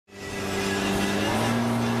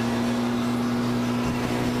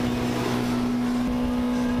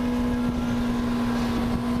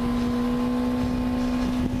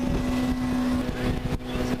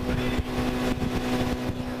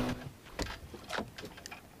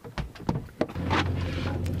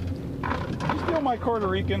steal my Puerto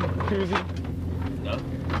Rican koozie? No.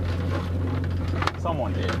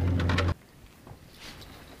 Someone did.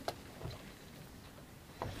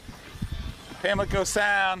 Pamlico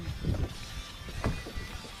Sound.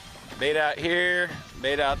 Bait out here,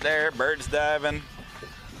 bait out there, birds diving.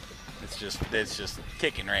 It's just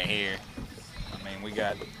kicking right here. I mean, we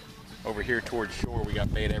got over here towards shore, we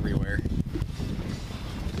got bait everywhere.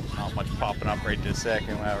 Not much popping up right this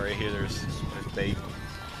second. Well, right here there's bait.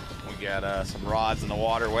 We got some rods in the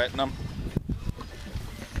water wetting them.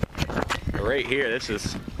 But right here, this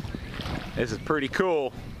is pretty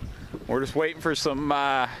cool. We're just waiting for some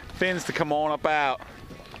fins to come on up out.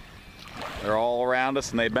 They're all around us,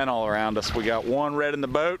 and they've been all around us. We got one red in the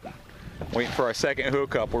boat, waiting for our second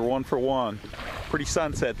hookup. We're 1 for 1. Pretty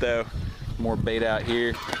sunset though. More bait out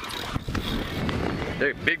here.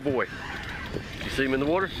 Hey, big boy. You see him in the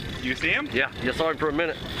water? You see him? Yeah, you saw him for a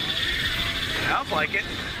minute. Sounds like it.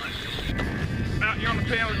 Out here on the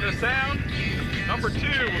Pamlico Sound, number 2.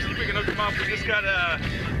 We'll see if we can hook him up. We just got a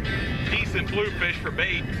decent bluefish for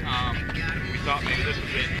bait. We thought maybe this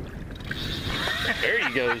was it. There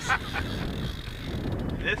he goes.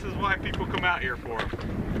 This is why people come out here for him.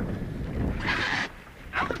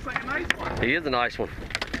 That looks like a nice one. He is a nice one.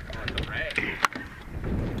 Oh, it's a ray.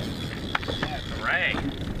 Yeah, it's a ray.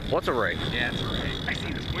 What's a ray? Yeah, it's a ray. I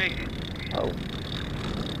see the swing. Oh.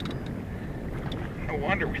 No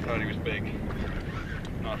wonder we thought he was big.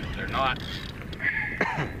 No, they're not.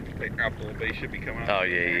 They dropped a little bait, should be coming out. Oh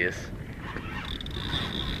yeah, he is.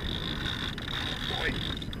 Boy.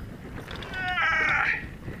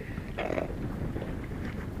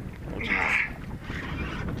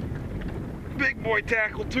 Big boy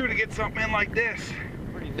tackle too to get something in like this.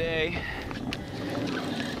 Pretty day.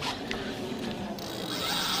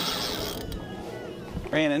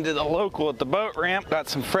 Ran into the local at the boat ramp, got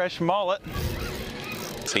some fresh mullet.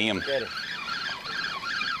 See him.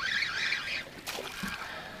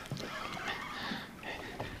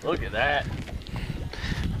 Look at that.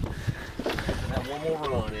 Have one more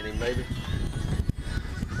run in him, maybe.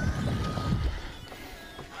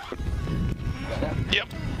 Yep.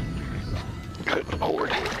 Good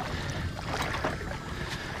Lord.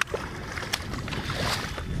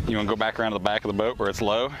 You want to go back around to the back of the boat where it's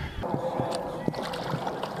low?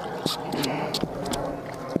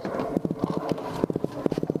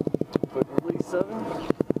 Quick release 7.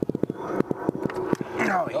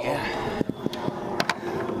 Oh yeah.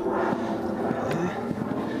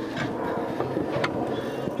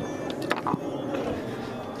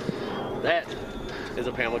 That is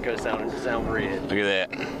a Pamlico Sound red. Look at that.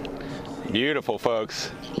 Beautiful,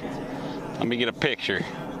 folks. Let me get a picture.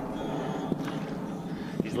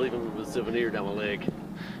 He's leaving with a souvenir down my leg.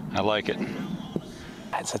 I like it.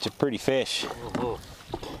 That's such a pretty fish.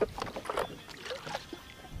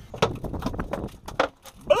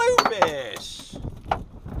 Bluefish.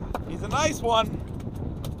 He's a nice one.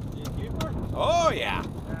 Oh yeah.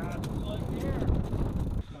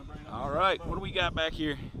 All right, what do we got back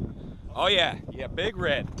here? Oh yeah, big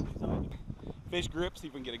red. Fish grip, see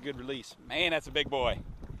if we can get a good release. Man, that's a big boy.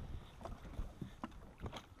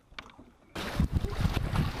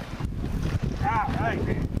 All right.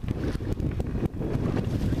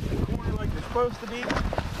 Corner like they're supposed to be.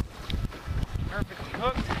 Perfectly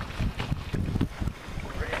hooked.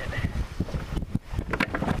 Red.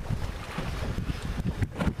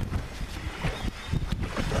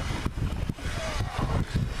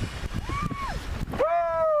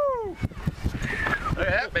 Woo! Look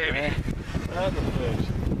at that baby. That's a fish.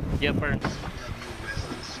 Yep, Burns.